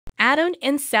Adam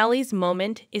and Sally's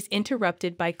moment is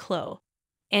interrupted by Chloe,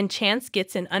 and Chance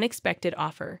gets an unexpected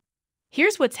offer.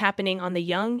 Here's what's happening on The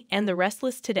Young and the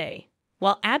Restless today.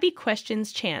 While Abby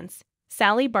questions Chance,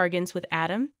 Sally bargains with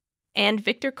Adam, and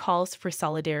Victor calls for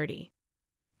solidarity.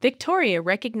 Victoria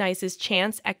recognizes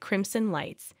Chance at Crimson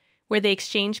Lights, where they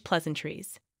exchange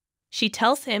pleasantries. She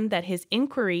tells him that his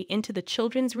inquiry into the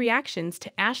children's reactions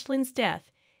to Ashlyn's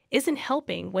death isn't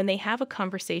helping when they have a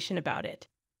conversation about it.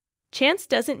 Chance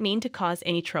doesn't mean to cause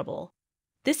any trouble.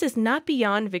 This is not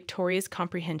beyond Victoria's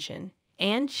comprehension,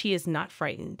 and she is not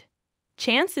frightened.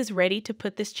 Chance is ready to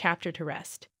put this chapter to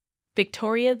rest.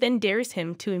 Victoria then dares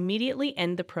him to immediately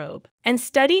end the probe, and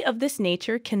study of this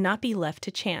nature cannot be left to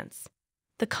chance.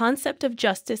 The concept of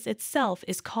justice itself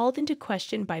is called into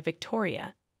question by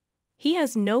Victoria. He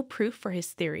has no proof for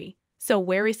his theory, so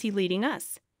where is he leading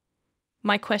us?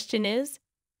 My question is,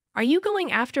 are you going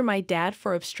after my dad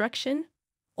for obstruction?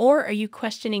 Or are you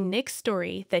questioning Nick's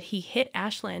story that he hit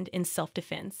Ashland in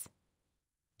self-defense?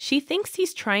 She thinks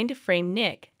he's trying to frame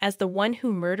Nick as the one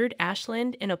who murdered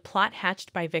Ashland in a plot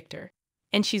hatched by Victor,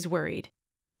 and she's worried.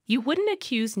 You wouldn't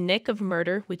accuse Nick of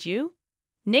murder, would you?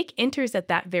 Nick enters at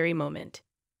that very moment.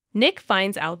 Nick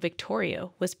finds out Victoria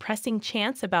was pressing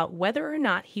Chance about whether or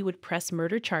not he would press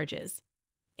murder charges.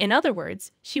 In other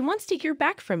words, she wants to hear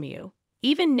back from you.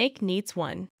 Even Nick needs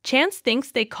one. Chance thinks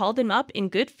they called him up in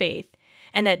good faith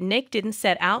and that Nick didn't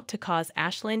set out to cause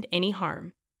Ashland any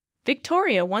harm.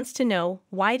 Victoria wants to know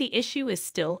why the issue is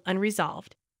still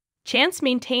unresolved. Chance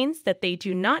maintains that they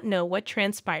do not know what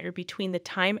transpired between the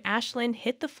time Ashland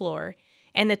hit the floor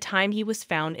and the time he was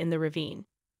found in the ravine.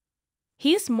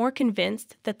 He is more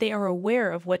convinced that they are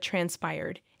aware of what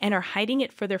transpired and are hiding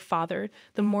it for their father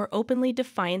the more openly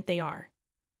defiant they are.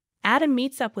 Adam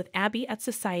meets up with Abby at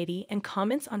Society and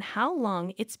comments on how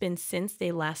long it's been since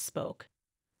they last spoke.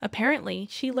 Apparently,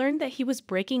 she learned that he was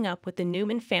breaking up with the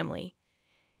Newman family.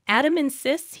 Adam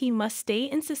insists he must stay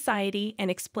in Society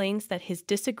and explains that his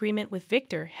disagreement with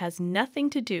Victor has nothing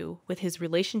to do with his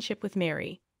relationship with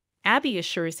Mary. Abby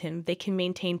assures him they can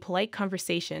maintain polite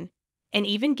conversation and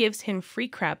even gives him free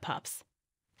crab pups.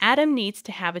 Adam needs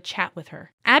to have a chat with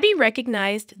her. Abby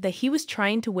recognized that he was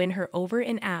trying to win her over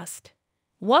and asked,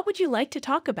 "What would you like to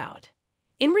talk about?"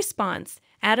 In response,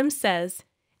 Adam says,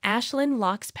 "Ashland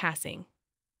Locke's passing."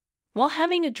 While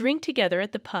having a drink together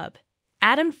at the pub,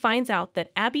 Adam finds out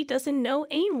that Abby doesn't know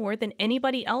any more than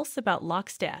anybody else about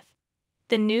Locke's death.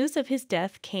 The news of his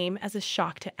death came as a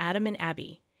shock to Adam and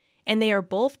Abby, and they are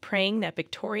both praying that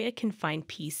Victoria can find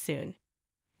peace soon.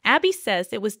 Abby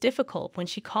says it was difficult when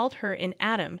she called her and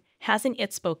Adam hasn't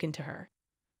yet spoken to her.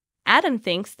 Adam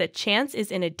thinks that Chance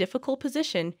is in a difficult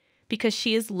position because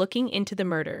she is looking into the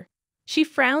murder. She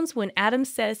frowns when Adam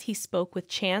says he spoke with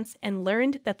Chance and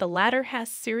learned that the latter has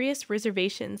serious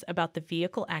reservations about the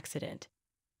vehicle accident.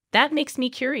 That makes me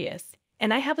curious,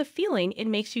 and I have a feeling it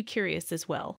makes you curious as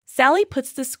well. Sally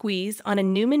puts the squeeze on a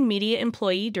Newman Media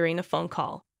employee during a phone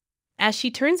call. As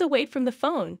she turns away from the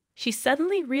phone, she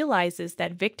suddenly realizes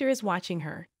that Victor is watching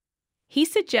her. He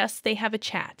suggests they have a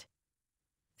chat.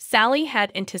 Sally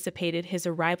had anticipated his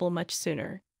arrival much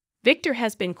sooner. Victor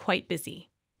has been quite busy.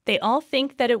 They all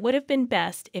think that it would have been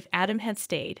best if Adam had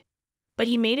stayed, but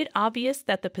he made it obvious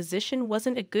that the position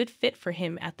wasn't a good fit for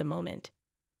him at the moment.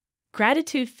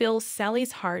 Gratitude fills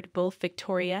Sally's heart. Both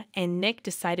Victoria and Nick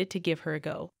decided to give her a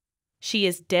go. She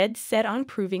is dead set on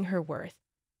proving her worth.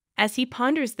 As he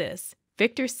ponders this,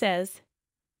 Victor says,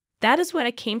 "That is what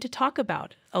I came to talk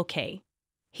about, okay?"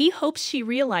 He hopes she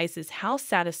realizes how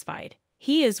satisfied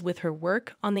he is with her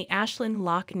work on the Ashland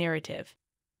Locke narrative.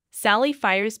 Sally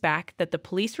fires back that the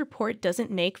police report doesn't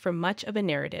make for much of a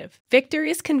narrative. Victor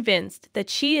is convinced that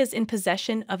she is in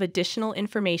possession of additional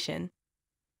information.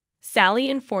 Sally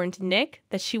informed Nick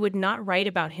that she would not write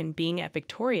about him being at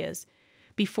Victoria's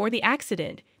before the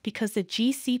accident because the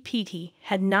GCPD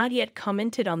had not yet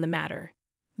commented on the matter.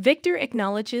 Victor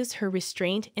acknowledges her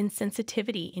restraint and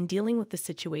sensitivity in dealing with the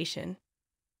situation.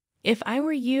 "If I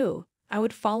were you, I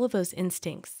would follow those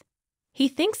instincts." He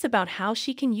thinks about how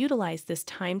she can utilize this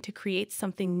time to create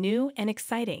something new and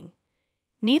exciting.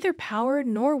 Neither power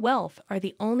nor wealth are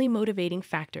the only motivating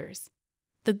factors.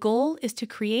 The goal is to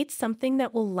create something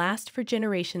that will last for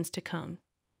generations to come.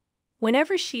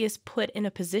 Whenever she is put in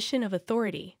a position of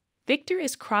authority, Victor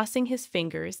is crossing his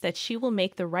fingers that she will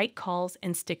make the right calls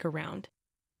and stick around.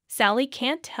 Sally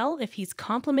can't tell if he's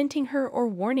complimenting her or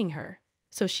warning her,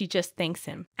 so she just thanks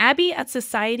him. Abby at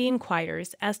Society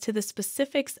inquires as to the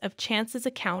specifics of Chance's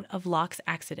account of Locke's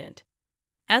accident.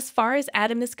 As far as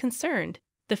Adam is concerned,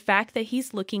 the fact that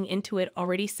he's looking into it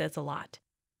already says a lot.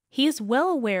 He is well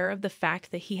aware of the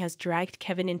fact that he has dragged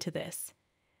Kevin into this.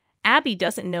 Abby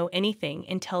doesn't know anything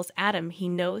and tells Adam he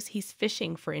knows he's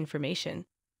fishing for information.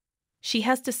 She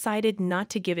has decided not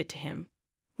to give it to him.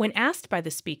 When asked by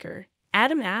the speaker,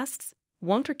 Adam asks,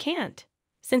 won't or can't?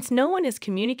 Since no one is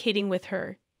communicating with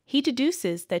her, he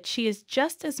deduces that she is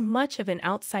just as much of an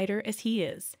outsider as he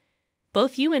is.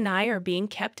 Both you and I are being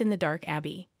kept in the dark,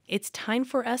 Abby. It's time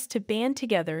for us to band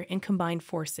together and combine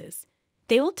forces.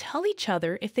 They will tell each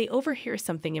other if they overhear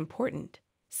something important.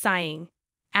 Sighing,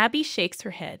 Abby shakes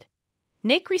her head.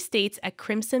 Nick restates at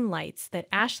Crimson Lights that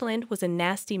Ashland was a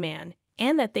nasty man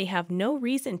and that they have no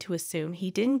reason to assume he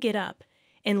didn't get up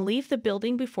and leave the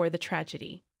building before the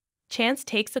tragedy. Chance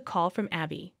takes a call from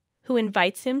Abby, who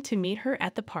invites him to meet her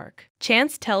at the park.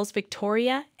 Chance tells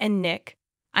Victoria and Nick,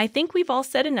 I think we've all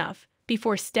said enough,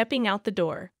 before stepping out the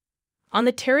door. On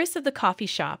the terrace of the coffee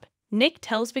shop, Nick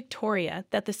tells Victoria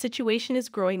that the situation is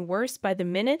growing worse by the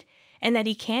minute and that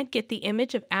he can't get the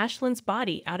image of Ashland's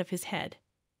body out of his head.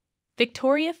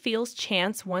 Victoria feels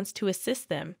Chance wants to assist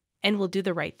them and will do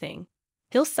the right thing.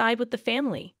 He'll side with the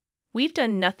family. We've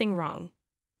done nothing wrong.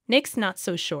 Nick's not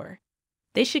so sure.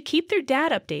 They should keep their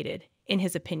dad updated, in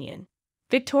his opinion.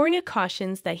 Victoria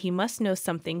cautions that he must know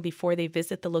something before they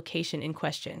visit the location in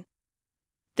question.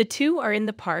 The two are in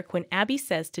the park when Abby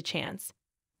says to Chance,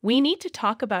 we need to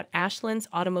talk about Ashland's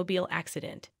automobile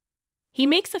accident. He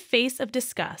makes a face of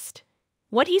disgust.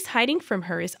 What he's hiding from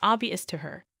her is obvious to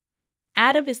her.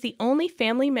 Adam is the only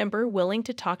family member willing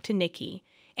to talk to Nikki,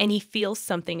 and he feels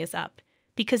something is up,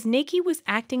 because Nikki was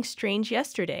acting strange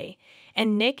yesterday,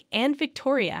 and Nick and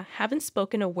Victoria haven't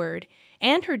spoken a word,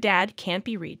 and her dad can't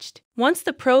be reached. Once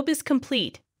the probe is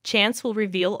complete, Chance will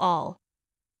reveal all.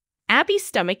 Abby's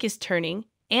stomach is turning,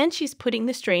 and she's putting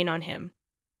the strain on him.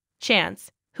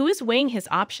 Chance, who is weighing his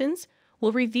options,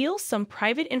 will reveal some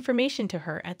private information to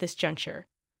her at this juncture.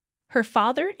 Her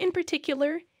father, in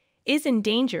particular, is in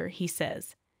danger, he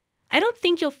says. I don't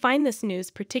think you'll find this news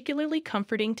particularly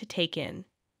comforting to take in.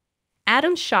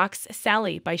 Adam shocks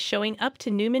Sally by showing up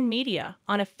to Newman Media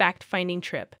on a fact-finding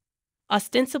trip,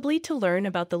 ostensibly to learn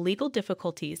about the legal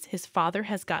difficulties his father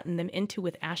has gotten them into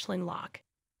with Ashland Locke.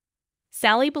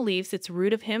 Sally believes it's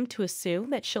rude of him to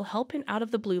assume that she'll help him out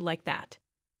of the blue like that.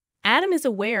 Adam is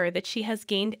aware that she has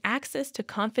gained access to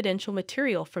confidential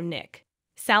material from Nick.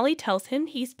 Sally tells him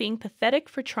he's being pathetic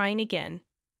for trying again.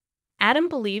 Adam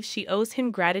believes she owes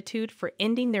him gratitude for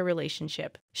ending their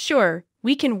relationship. Sure,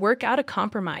 we can work out a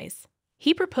compromise.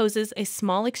 He proposes a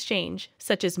small exchange,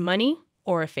 such as money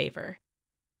or a favor.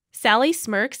 Sally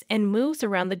smirks and moves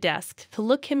around the desk to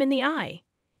look him in the eye.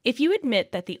 If you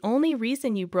admit that the only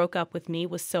reason you broke up with me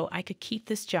was so I could keep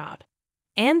this job,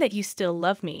 and that you still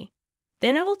love me,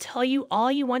 then I will tell you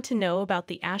all you want to know about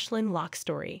the Ashland Locke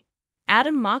story.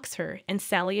 Adam mocks her and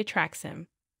Sally attracts him.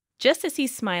 Just as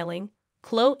he's smiling,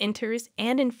 Chloe enters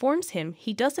and informs him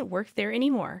he doesn't work there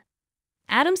anymore.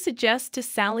 Adam suggests to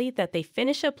Sally that they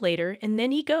finish up later and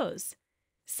then he goes.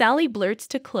 Sally blurts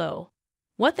to Chloe,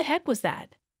 "What the heck was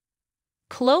that?"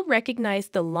 Chloe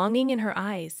recognized the longing in her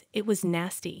eyes. It was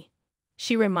nasty.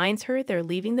 She reminds her they're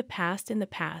leaving the past in the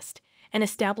past and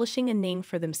establishing a name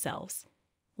for themselves.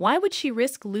 Why would she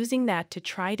risk losing that to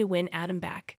try to win Adam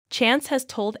back? Chance has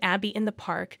told Abby in the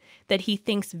park that he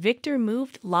thinks Victor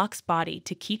moved Locke's body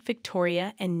to keep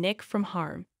Victoria and Nick from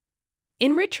harm.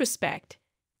 In retrospect,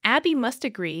 Abby must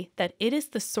agree that it is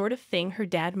the sort of thing her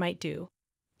dad might do.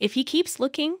 If he keeps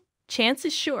looking, Chance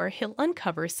is sure he'll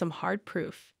uncover some hard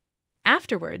proof.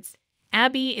 Afterwards,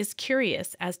 Abby is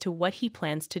curious as to what he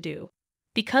plans to do.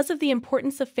 Because of the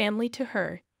importance of family to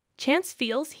her, Chance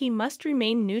feels he must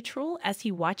remain neutral as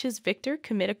he watches Victor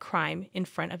commit a crime in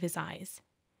front of his eyes.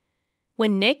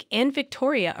 When Nick and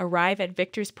Victoria arrive at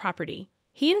Victor's property,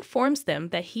 he informs them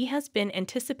that he has been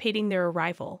anticipating their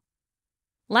arrival.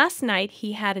 Last night,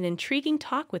 he had an intriguing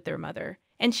talk with their mother,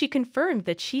 and she confirmed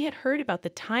that she had heard about the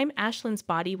time Ashland's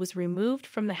body was removed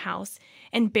from the house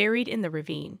and buried in the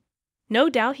ravine. No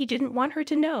doubt he didn't want her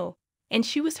to know, and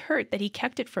she was hurt that he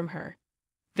kept it from her.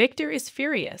 Victor is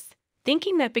furious,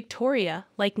 thinking that Victoria,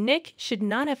 like Nick, should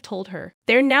not have told her.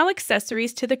 They're now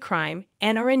accessories to the crime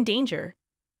and are in danger.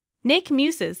 Nick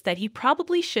muses that he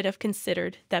probably should have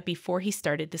considered that before he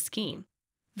started the scheme.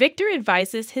 Victor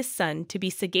advises his son to be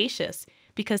sagacious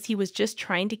because he was just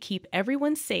trying to keep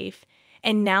everyone safe,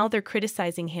 and now they're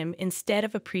criticizing him instead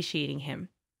of appreciating him.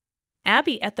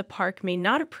 Abby at the park may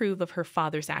not approve of her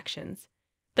father's actions,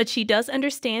 but she does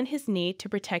understand his need to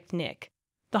protect Nick.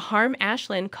 The harm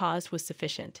Ashland caused was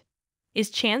sufficient. Is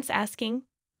Chance asking,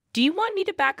 "Do you want me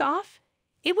to back off?"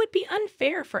 It would be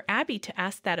unfair for Abby to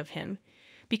ask that of him,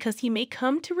 because he may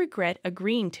come to regret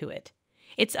agreeing to it.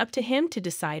 It's up to him to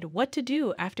decide what to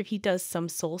do after he does some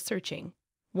soul searching.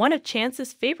 One of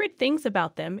Chance's favorite things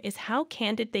about them is how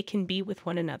candid they can be with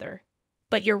one another.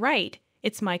 But you're right,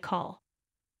 it's my call.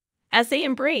 As they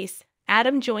embrace,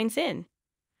 Adam joins in.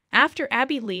 After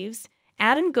Abby leaves,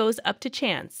 Adam goes up to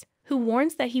Chance, who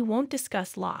warns that he won't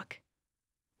discuss Locke.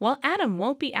 While Adam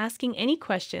won't be asking any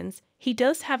questions, he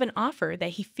does have an offer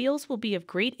that he feels will be of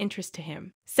great interest to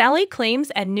him. Sally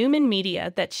claims at Newman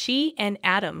Media that she and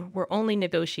Adam were only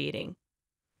negotiating.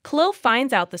 Chloe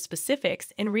finds out the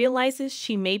specifics and realizes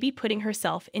she may be putting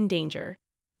herself in danger.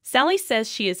 Sally says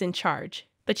she is in charge,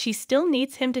 but she still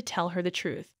needs him to tell her the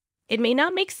truth. It may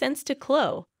not make sense to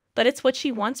Chloe, but it's what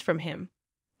she wants from him.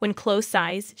 When Chloe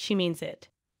sighs, she means it.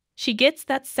 She gets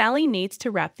that Sally needs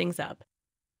to wrap things up.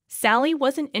 Sally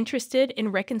wasn't interested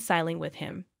in reconciling with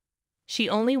him. She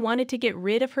only wanted to get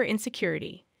rid of her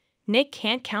insecurity. Nick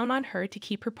can't count on her to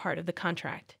keep her part of the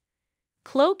contract.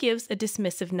 Chloe gives a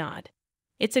dismissive nod.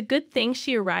 It's a good thing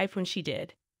she arrived when she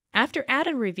did. After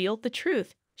Adam revealed the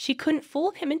truth, she couldn't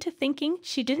fool him into thinking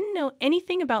she didn't know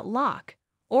anything about Locke,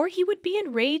 or he would be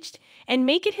enraged and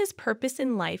make it his purpose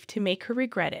in life to make her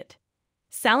regret it.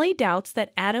 Sally doubts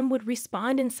that Adam would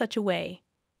respond in such a way.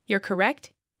 You're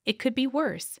correct. It could be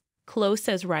worse, Chloe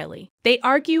says wryly. They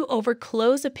argue over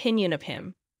Chloe's opinion of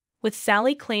him, with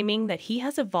Sally claiming that he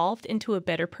has evolved into a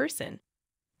better person.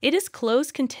 It is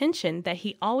Chloe's contention that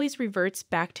he always reverts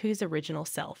back to his original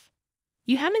self.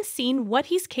 You haven't seen what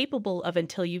he's capable of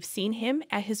until you've seen him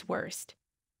at his worst.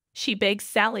 She begs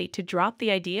Sally to drop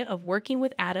the idea of working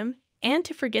with Adam and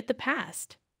to forget the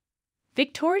past.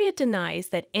 Victoria denies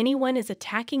that anyone is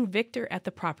attacking Victor at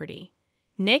the property.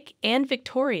 Nick and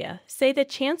Victoria say that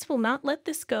Chance will not let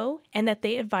this go and that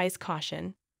they advise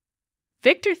caution.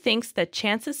 Victor thinks that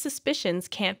Chance's suspicions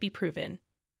can't be proven.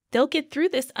 They'll get through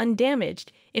this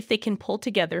undamaged if they can pull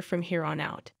together from here on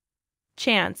out.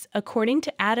 Chance, according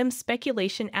to Adam's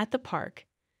speculation at the park,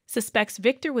 suspects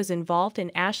Victor was involved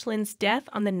in Ashlyn's death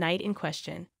on the night in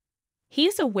question. He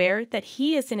is aware that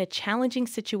he is in a challenging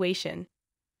situation.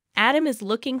 Adam is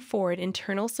looking for an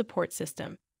internal support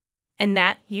system. And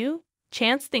that you?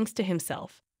 Chance thinks to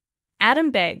himself.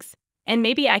 Adam begs, and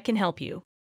maybe I can help you.